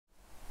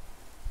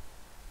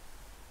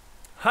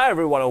Hi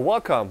everyone and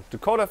welcome to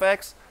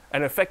CodeFX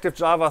and Effective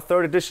Java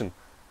 3rd edition.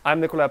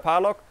 I'm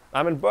Nicolai.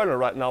 I'm in Berlin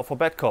right now for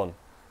BetCon.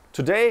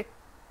 Today,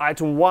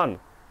 item 1.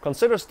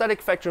 Consider static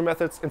factory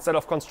methods instead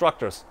of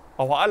constructors.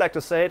 Or how I like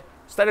to say it,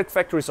 static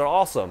factories are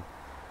awesome.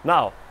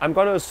 Now, I'm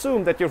going to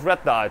assume that you've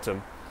read the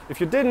item. If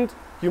you didn't,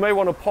 you may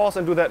want to pause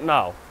and do that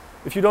now.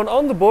 If you don't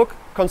own the book,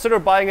 consider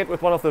buying it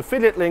with one of the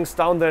affiliate links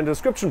down there in the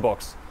description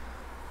box.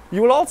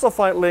 You will also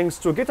find links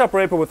to a GitHub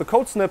repo with the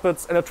code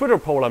snippets and a Twitter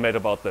poll I made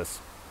about this.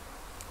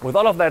 With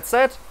all of that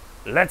said,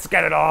 let's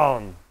get it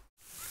on!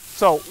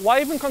 So, why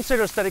even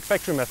consider static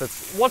factory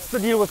methods? What's the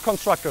deal with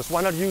constructors?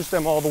 Why not use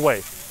them all the way?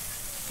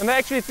 And there are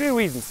actually 3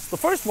 reasons. The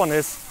first one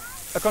is,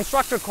 a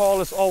constructor call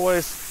is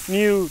always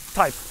new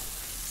type.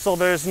 So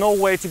there's no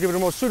way to give it a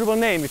more suitable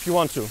name if you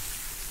want to.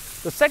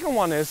 The second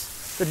one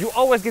is that you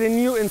always get a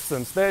new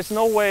instance. There's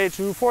no way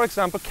to, for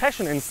example, cache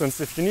an instance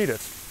if you need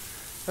it.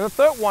 And the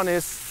third one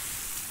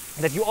is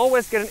that you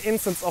always get an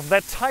instance of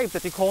that type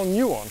that you call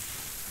new on.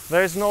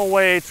 There is no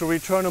way to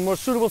return a more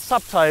suitable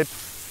subtype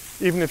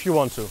even if you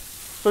want to.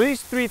 So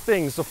these 3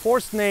 things, a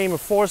forced name, a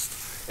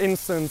forced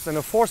instance and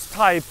a forced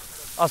type,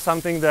 are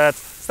something that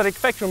static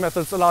factory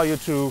methods allow you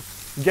to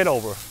get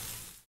over.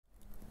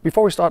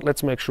 Before we start,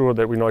 let's make sure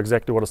that we know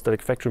exactly what a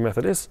static factory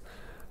method is.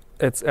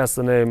 It's, as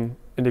the name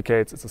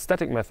indicates, it's a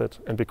static method,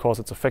 and because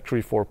it's a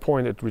factory for a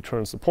point, it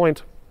returns the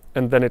point,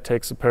 and then it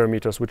takes the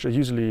parameters, which are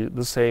usually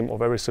the same or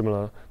very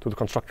similar to the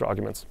constructor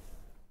arguments.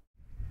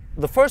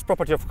 The first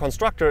property of a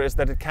constructor is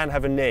that it can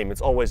have a name. It's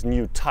always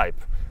new type.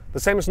 The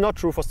same is not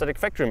true for static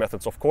factory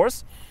methods, of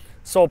course.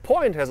 So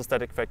point has a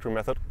static factory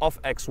method of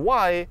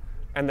xy,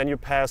 and then you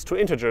pass 2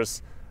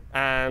 integers.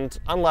 And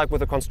unlike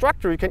with a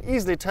constructor, you can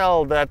easily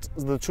tell that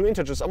the 2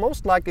 integers are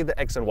most likely the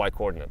x and y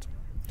coordinate.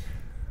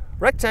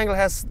 Rectangle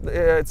has,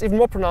 it's even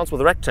more pronounced with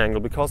a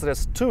rectangle because it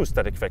has 2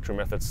 static factory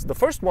methods. The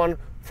first one,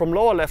 from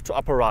lower left to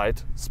upper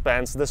right,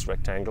 spans this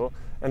rectangle,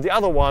 and the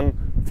other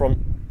one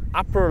from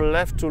upper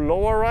left to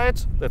lower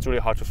right, that's really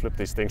hard to flip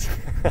these things,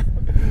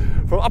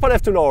 from upper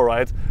left to lower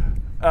right.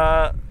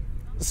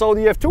 So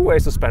you have 2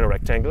 ways to span a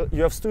rectangle.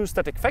 You have 2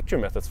 static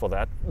factory methods for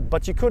that,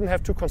 but you couldn't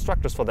have 2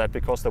 constructors for that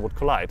because they would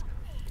collide.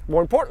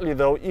 More importantly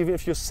though, even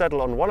if you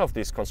settle on one of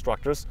these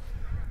constructors,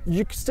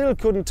 you still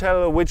couldn't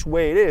tell which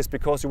way it is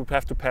because you would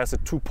have to pass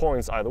it 2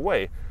 points either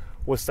way.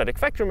 With static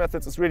factory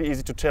methods, it's really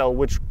easy to tell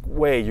which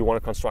way you want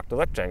to construct a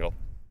rectangle.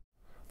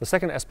 The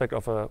second aspect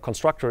of a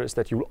constructor is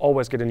that you will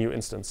always get a new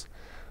instance.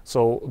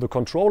 So the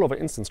control over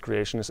instance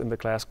creation is in the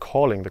class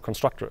calling the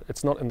constructor.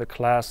 It's not in the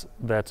class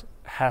that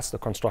has the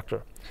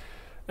constructor.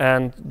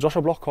 And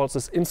Joshua Bloch calls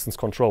this instance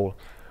control.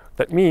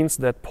 That means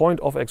that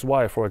point of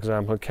xy, for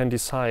example, can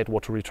decide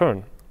what to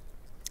return.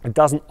 It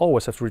doesn't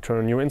always have to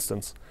return a new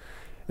instance.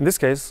 In this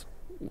case,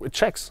 it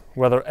checks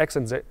whether x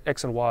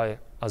and y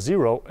are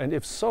 0, and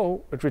if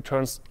so, it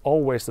returns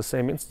always the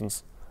same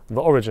instance,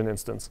 the origin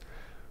instance,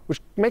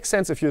 which makes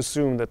sense if you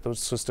assume that the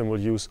system will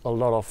use a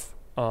lot of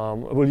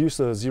will use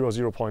the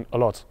 0,0 point a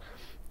lot.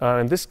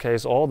 In this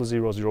case, all the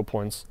 0,0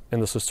 points in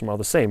the system are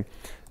the same.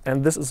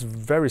 And this is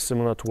very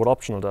similar to what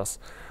optional does.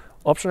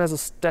 Optional has a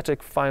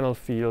static final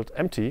field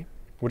empty,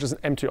 which is an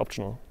empty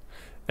optional.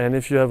 And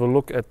if you have a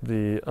look at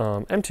the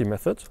empty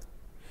method,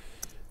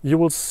 you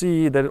will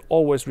see that it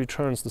always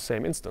returns the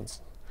same instance.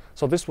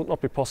 So this would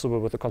not be possible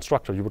with a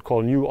constructor. You would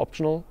call new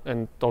optional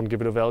and don't give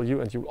it a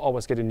value, and you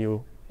always get a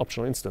new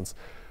optional instance.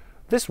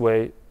 This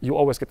way, you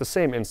always get the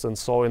same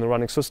instance, so in the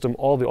running system,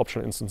 all the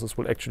optional instances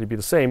will actually be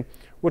the same,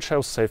 which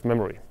helps save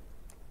memory.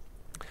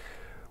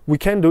 We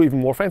can do even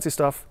more fancy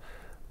stuff.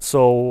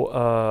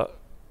 So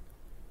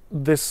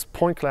this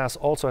point class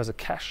also has a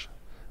cache,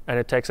 and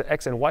it takes an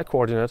x and y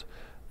coordinate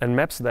and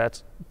maps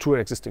that to an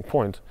existing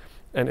point.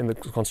 And in the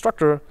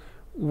constructor,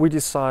 we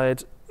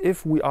decide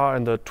if we are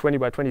in the 20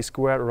 by 20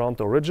 square around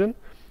the origin,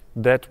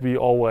 that we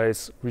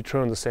always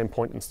return the same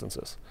point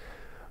instances.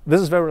 This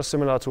is very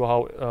similar to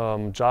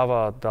how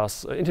Java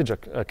does integer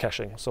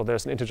caching. So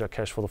there's an integer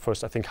cache for the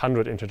first, I think,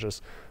 100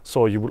 integers.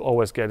 So you will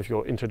always get, if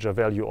your integer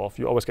value off,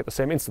 you always get the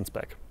same instance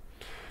back.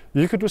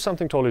 You could do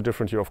something totally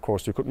different here, of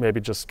course. You could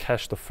maybe just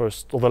cache the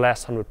first or the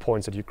last 100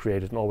 points that you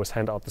created and always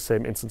hand out the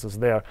same instances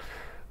there.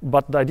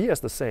 But the idea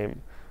is the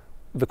same.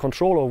 The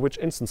control over which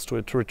instance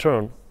to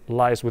return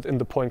lies within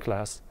the point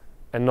class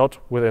and not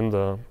within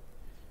the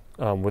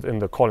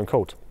calling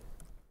code.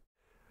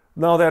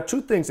 Now, there are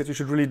 2 things that you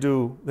should really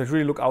do, that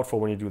really look out for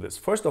when you do this.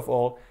 First of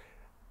all,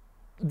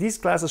 these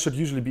classes should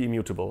usually be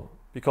immutable,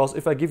 because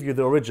if I give you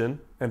the origin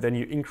and then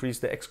you increase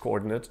the x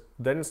coordinate,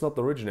 then it's not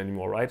the origin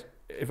anymore, right?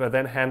 If I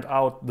then hand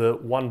out the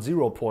 1,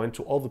 0 point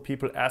to all the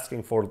people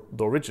asking for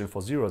the origin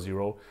for 0,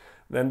 0,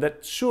 then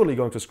that's surely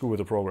going to screw with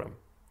the program.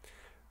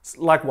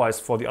 Likewise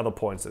for the other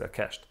points that are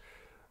cached.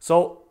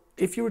 So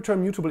if you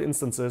return mutable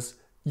instances,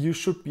 you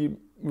should be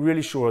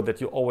really sure that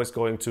you're always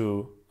going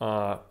to,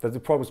 that the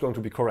program is going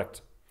to be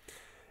correct.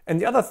 And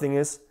the other thing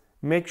is,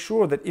 make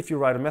sure that if you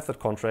write a method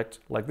contract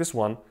like this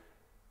one,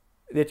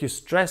 that you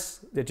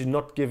stress that you're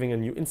not giving a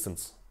new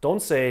instance.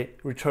 Don't say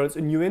returns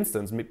a new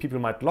instance. People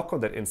might lock on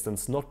that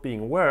instance, not being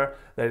aware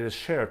that it is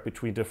shared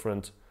between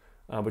different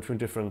between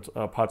different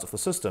parts of the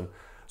system.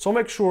 So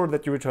make sure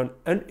that you return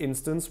an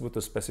instance with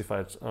the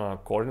specified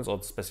coordinates or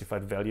the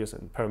specified values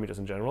and parameters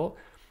in general,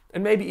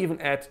 and maybe even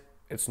add,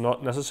 it's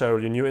not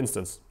necessarily a new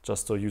instance,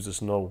 just so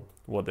users know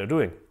what they're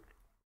doing.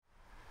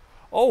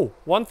 Oh,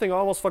 one thing I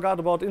almost forgot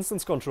about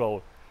instance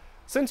control.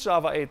 Since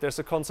Java 8, there's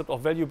a concept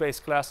of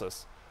value-based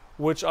classes,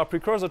 which are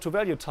precursor to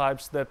value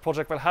types that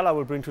Project Valhalla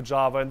will bring to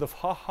Java in the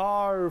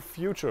far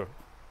future.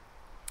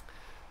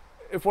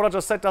 If what I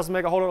just said doesn't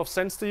make a whole lot of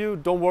sense to you,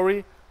 don't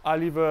worry. I'll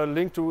leave a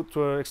link to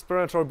an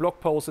explanatory blog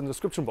post in the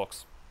description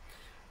box.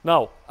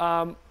 Now,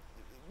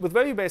 with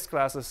value-based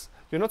classes,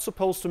 you're not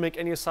supposed to make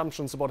any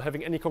assumptions about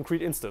having any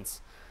concrete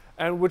instance.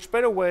 And which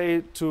better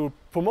way to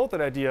promote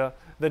that idea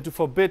than to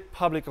forbid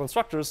public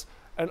constructors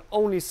and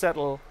only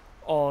settle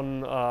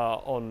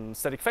on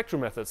static factory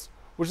methods,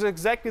 which is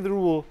exactly the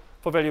rule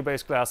for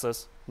value-based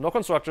classes. No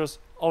constructors,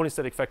 only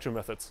static factory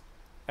methods.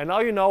 And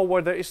now you know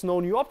where there is no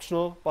new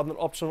optional, but an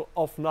optional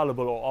of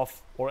nullable or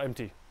off or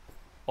empty.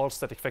 All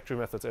static factory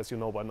methods, as you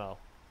know by now.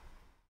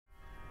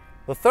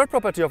 The third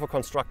property of a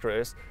constructor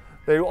is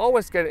that you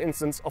always get an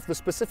instance of the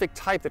specific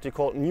type that you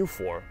call new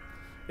for.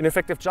 In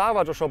Effective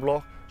Java, Joshua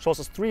Bloch shows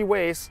us 3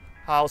 ways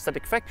how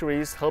static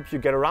factories help you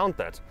get around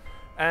that.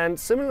 And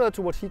similar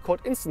to what he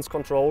called instance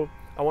control,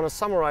 I want to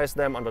summarize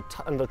them under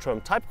the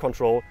term type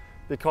control,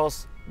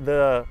 because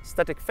the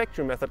static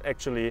factory method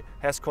actually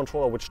has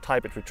control of which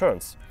type it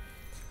returns.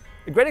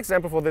 A great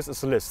example for this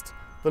is list.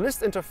 The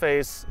list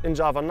interface in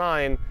Java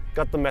 9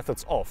 got the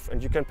methods off,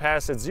 and you can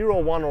pass it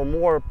 0, 1 or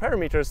more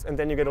parameters, and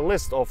then you get a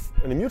list of,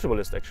 an immutable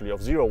list actually,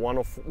 of 0,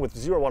 1 with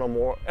 0, 1 or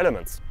more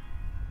elements.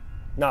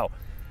 Now,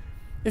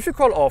 if you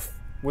call off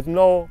with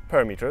no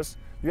parameters,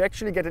 you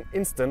actually get an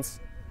instance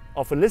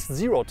of a list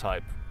 0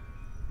 type.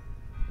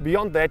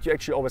 Beyond that, you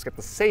actually always get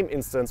the same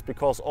instance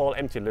because all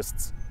empty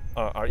lists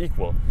are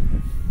equal.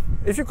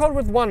 If you call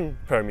with 1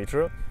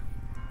 parameter,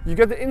 you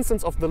get the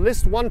instance of the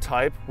list 1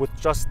 type with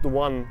just the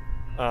 1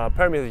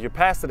 parameter you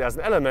passed it as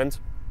an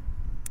element,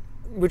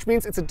 which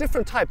means it's a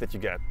different type that you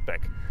get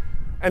back.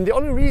 And the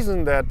only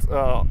reason that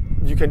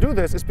you can do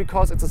this is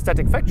because it's a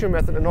static factory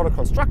method and not a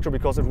constructor,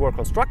 because if it were a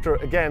constructor,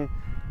 again,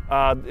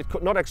 it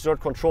could not exert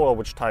control over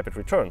which type it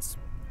returns.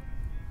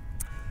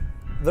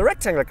 The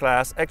rectangle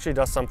class actually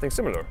does something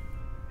similar.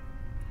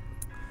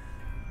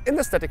 In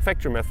the static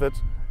factory method,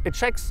 it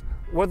checks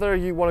whether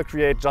you want to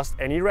create just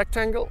any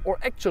rectangle or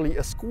actually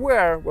a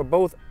square where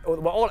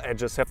all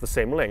edges have the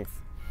same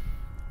length.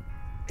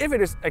 If it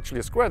is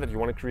actually a square that you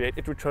want to create,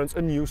 it returns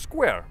a new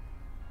square.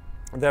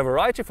 There are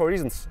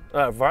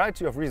a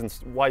variety of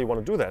reasons why you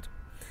want to do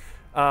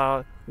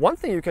that. One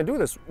thing you can do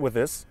with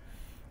this,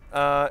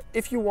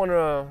 if you want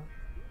to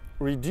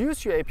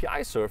reduce your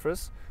API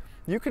surface,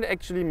 you can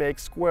actually make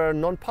square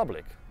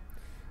non-public.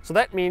 So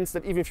that means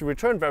that even if you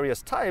return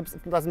various types,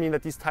 it doesn't mean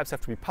that these types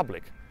have to be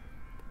public.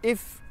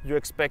 If you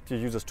expect your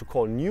users to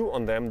call new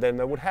on them, then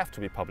they would have to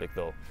be public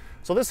though.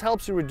 So this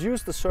helps you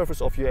reduce the surface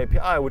of your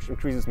API, which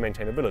increases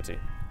maintainability.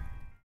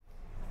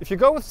 If you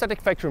go with static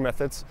factory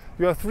methods,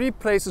 you have 3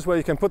 places where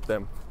you can put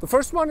them. The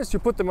first one is you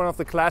put them on one of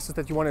the classes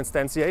that you want to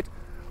instantiate.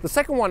 The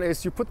second one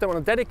is you put them on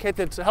a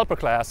dedicated helper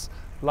class,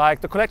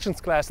 like the collections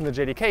class in the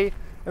JDK.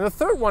 And the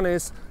third one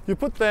is you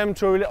put them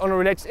on a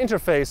related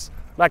interface,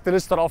 like the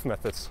list.off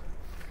methods.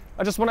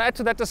 I just want to add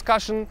to that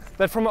discussion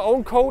that from my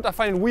own code, I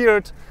find it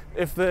weird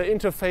if the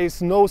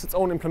interface knows its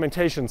own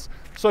implementations.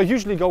 So I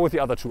usually go with the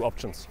other 2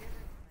 options.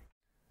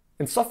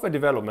 In software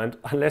development,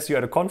 unless you're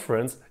at a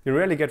conference, you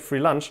rarely get free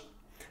lunch.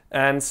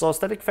 And so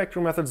static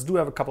factory methods do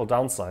have a couple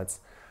downsides.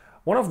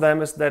 One of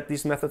them is that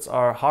these methods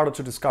are harder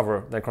to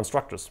discover than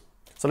constructors.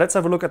 So let's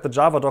have a look at the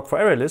Java doc for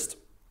ArrayList.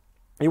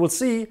 You will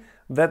see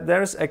that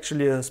there is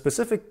actually a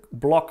specific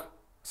block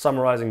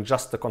summarizing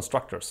just the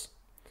constructors.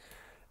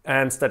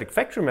 And static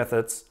factory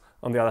methods,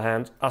 on the other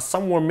hand, are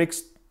somewhere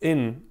mixed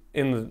in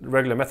the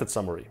regular method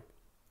summary.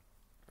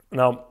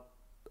 Now,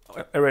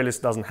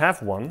 ArrayList doesn't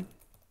have one,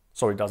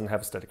 so it doesn't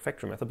have a static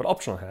factory method, but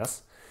optional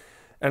has.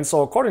 And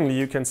so accordingly,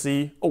 you can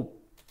see, oh,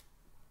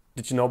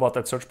 did you know about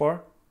that search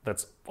bar?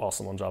 That's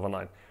awesome on Java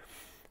 9.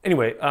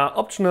 Anyway,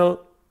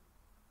 optional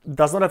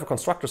does not have a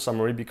constructor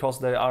summary because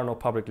there are no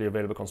publicly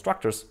available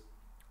constructors.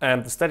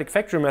 And the static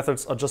factory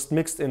methods are just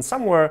mixed in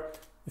somewhere.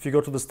 If you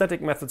go to the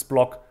static methods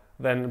block,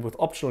 then with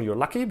optional you're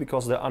lucky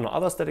because there are no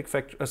other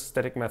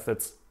static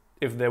methods.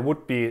 If there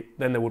would be,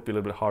 then they would be a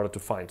little bit harder to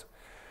find.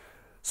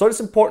 So it's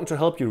important to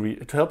help you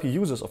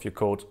users of your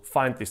code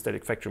find these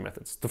static factory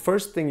methods. The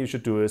first thing you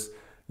should do is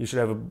you should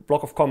have a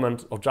block of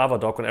comment of Java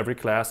doc on every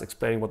class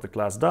explaining what the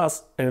class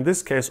does, and in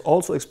this case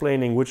also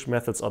explaining which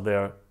methods are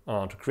there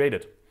to create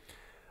it.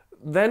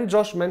 Then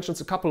Josh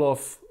mentions a couple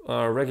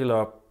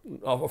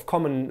of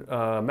common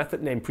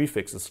method name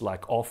prefixes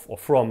like of or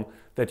from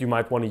that you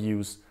might want to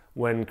use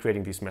when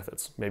creating these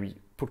methods. Maybe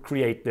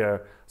create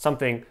there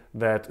something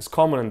that is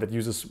common and that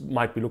users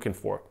might be looking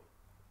for.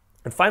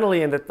 And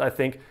finally, and that I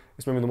think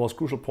is maybe the most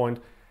crucial point,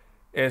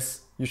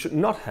 is you should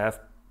not have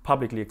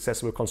publicly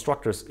accessible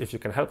constructors if you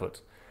can help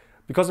it.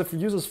 Because if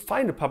users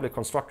find a public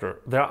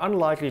constructor, they are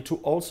unlikely to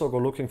also go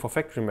looking for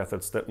factory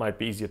methods that might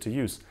be easier to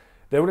use.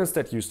 They would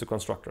instead use the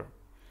constructor.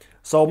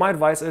 So my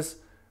advice is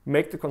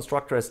make the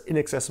constructor as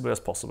inaccessible as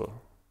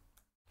possible.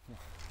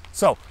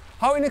 So,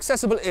 how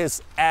inaccessible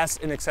is as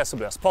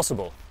inaccessible as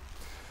possible?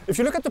 If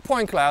you look at the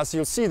point class,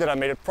 you'll see that I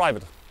made it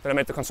private, that I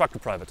made the constructor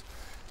private.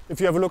 If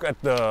you have a look at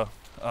the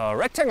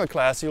rectangle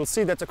class, you'll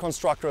see that the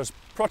constructor is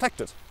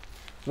protected.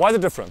 Why the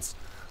difference?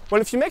 Well,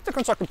 if you make the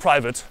constructor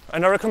private,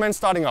 and I recommend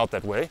starting out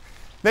that way,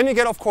 then you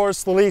get, of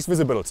course, the least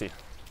visibility.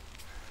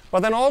 But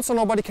then also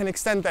nobody can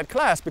extend that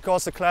class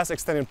because the class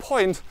extending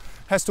point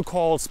has to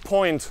call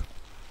point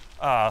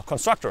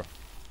constructor.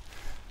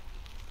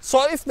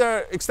 So if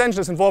the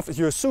extension is involved, if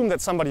you assume that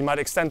somebody might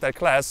extend that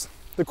class,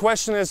 the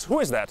question is,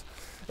 who is that?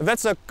 If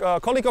that's a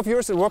colleague of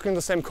yours working in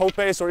the same code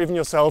base or even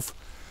yourself,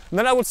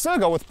 then I would still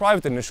go with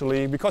private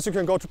initially because you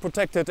can go to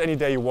protected any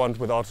day you want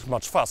without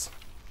much fuss.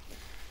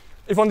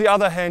 If on the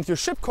other hand you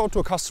ship code to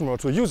a customer or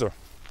to a user,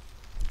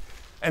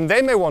 and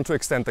they may want to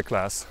extend the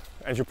class,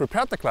 and you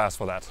prepared the class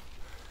for that,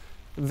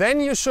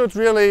 then you should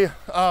really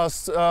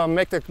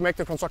make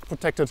the constructor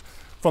protected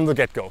from the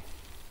get-go.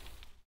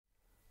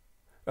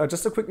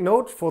 Just a quick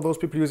note for those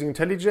people using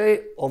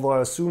IntelliJ, although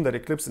I assume that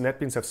Eclipse and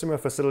NetBeans have similar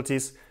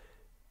facilities,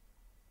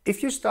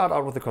 if you start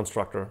out with a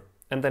constructor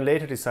and then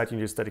later decide you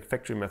need a static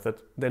factory method,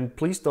 then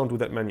please don't do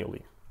that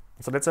manually.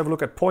 So let's have a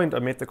look at point. I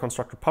made the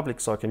constructor public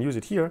so I can use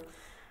it here.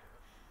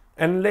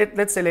 And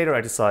let's say later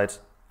I decide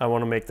I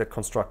want to make that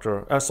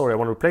constructor, I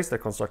want to replace that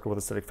constructor with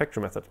a static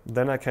factory method.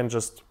 Then I can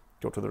just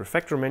go to the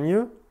refactor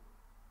menu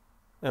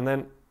and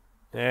then,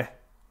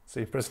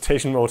 see,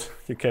 presentation mode,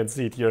 you can't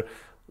see it here.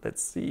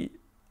 Let's see,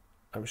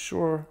 I'm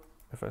sure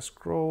if I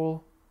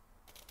scroll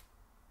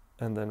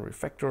and then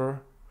refactor,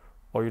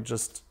 or you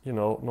just,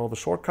 know the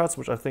shortcuts,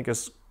 which I think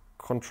is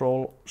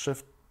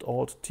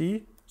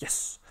Control-Shift-Alt-T.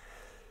 Yes.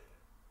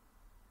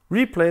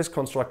 Replace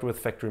constructor with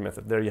factory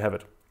method. There you have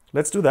it.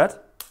 Let's do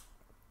that.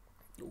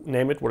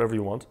 Name it whatever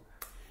you want.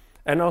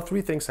 And now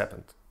three things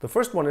happened. The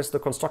first one is the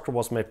constructor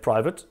was made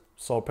private.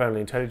 So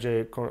apparently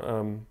IntelliJ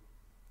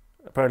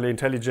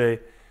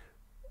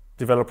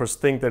developers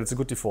think that it's a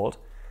good default.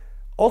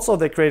 Also,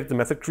 they created the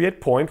method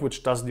createPoint,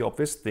 which does the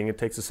obvious thing. It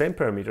takes the same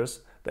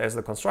parameters as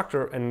the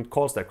constructor and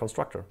calls that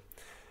constructor.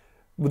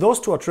 Those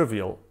two are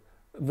trivial.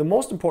 The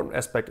most important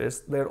aspect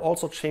is they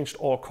also changed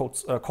all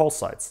call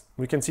sites.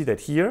 We can see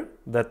that here,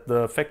 that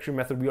the factory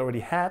method we already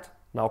had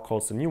now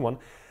calls the new one.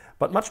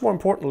 But much more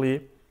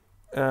importantly,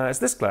 is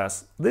this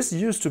class. This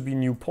used to be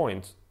new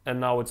point, and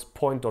now it's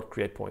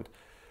point.createPoint.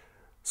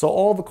 So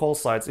all the call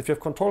sites, if you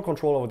have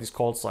control over these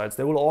call sites,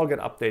 they will all get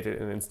updated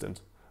in an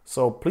instant.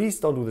 So please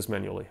don't do this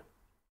manually.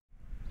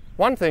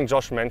 One thing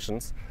Josh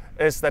mentions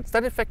is that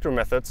static factory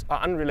methods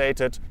are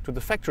unrelated to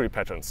the factory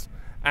patterns.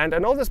 And I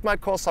know this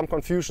might cause some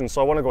confusion,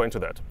 so I want to go into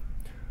that.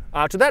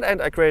 To that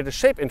end, I created a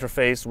shape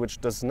interface which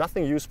does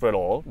nothing useful at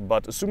all,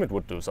 but assume it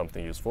would do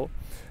something useful.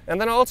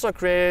 And then I also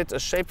create a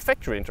shape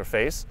factory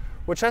interface,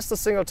 which has the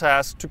single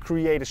task to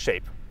create a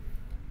shape.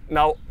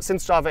 Now,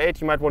 since Java 8,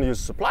 you might want to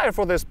use a supplier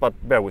for this, but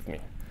bear with me.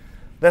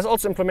 There's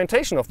also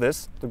implementation of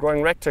this, the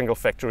growing rectangle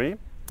factory,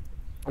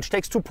 which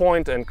takes 2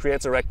 points and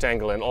creates a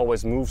rectangle and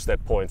always moves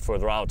that point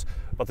further out.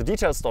 But the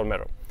details don't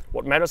matter.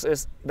 What matters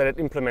is that it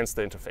implements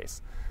the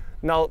interface.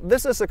 Now,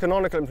 this is a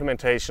canonical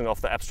implementation of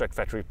the abstract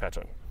factory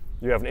pattern.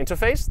 You have an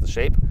interface, the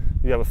shape.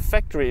 You have a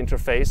factory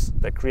interface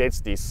that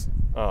creates these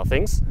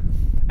things.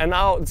 And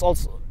now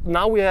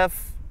we have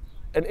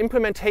an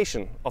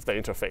implementation of the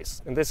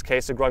interface. In this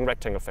case, a growing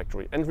rectangle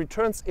factory, and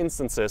returns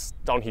instances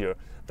down here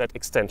that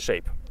extend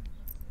shape.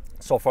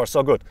 So far,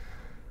 so good.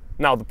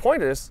 Now, the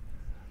point is,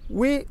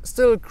 we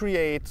still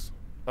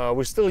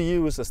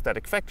use a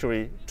static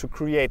factory to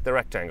create the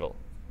rectangle.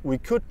 We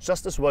could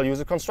just as well use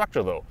a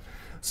constructor though.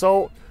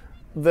 So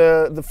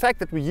the fact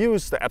that we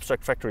use the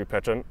abstract factory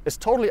pattern is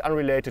totally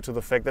unrelated to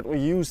the fact that we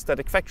use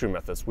static factory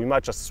methods. We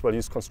might just as well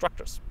use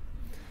constructors.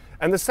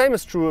 And the same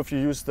is true if you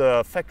use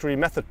the factory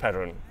method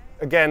pattern.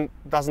 Again,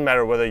 doesn't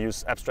matter whether you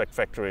use abstract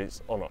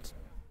factories or not.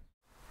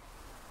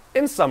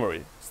 In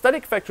summary,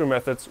 static factory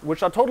methods,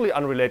 which are totally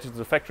unrelated to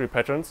the factory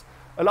patterns,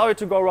 allow you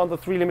to go around the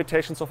three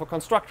limitations of a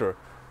constructor.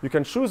 You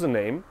can choose a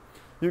name,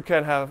 you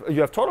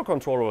have total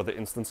control over the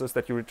instances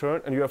that you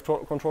return, and you have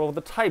total control over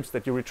the types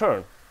that you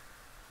return.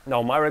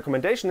 Now, my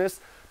recommendation is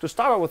to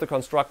start out with a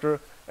constructor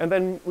and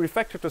then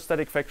refactor to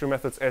static factory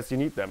methods as you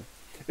need them.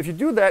 If you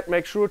do that,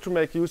 make sure to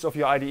make use of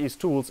your IDE's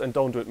tools and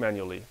don't do it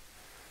manually.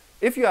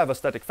 If you have a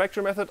static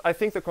factory method, I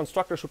think the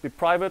constructor should be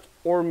private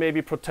or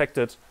maybe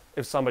protected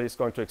if somebody is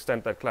going to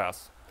extend that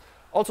class.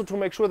 Also, to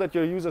make sure that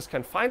your users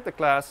can find the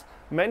class,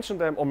 mention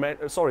them,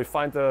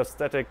 find the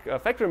static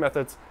factory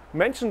methods,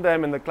 mention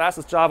them in the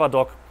class's Java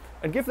doc,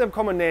 and give them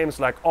common names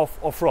like of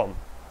or from.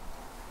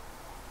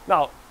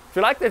 Now, if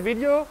you like that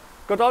video,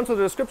 go down to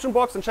the description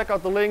box and check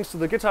out the links to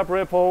the GitHub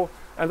repo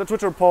and the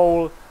Twitter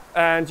poll.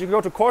 And you can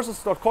go to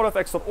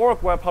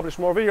courses.codefx.org where I publish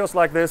more videos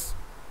like this.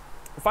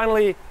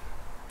 Finally,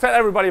 tell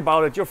everybody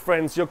about it, your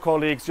friends, your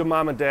colleagues, your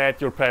mom and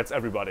dad, your pets,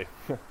 everybody.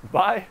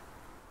 Bye.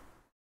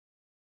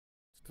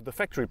 To the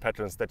factory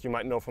patterns that you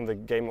might know from the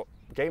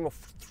Game of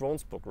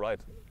Thrones book, right?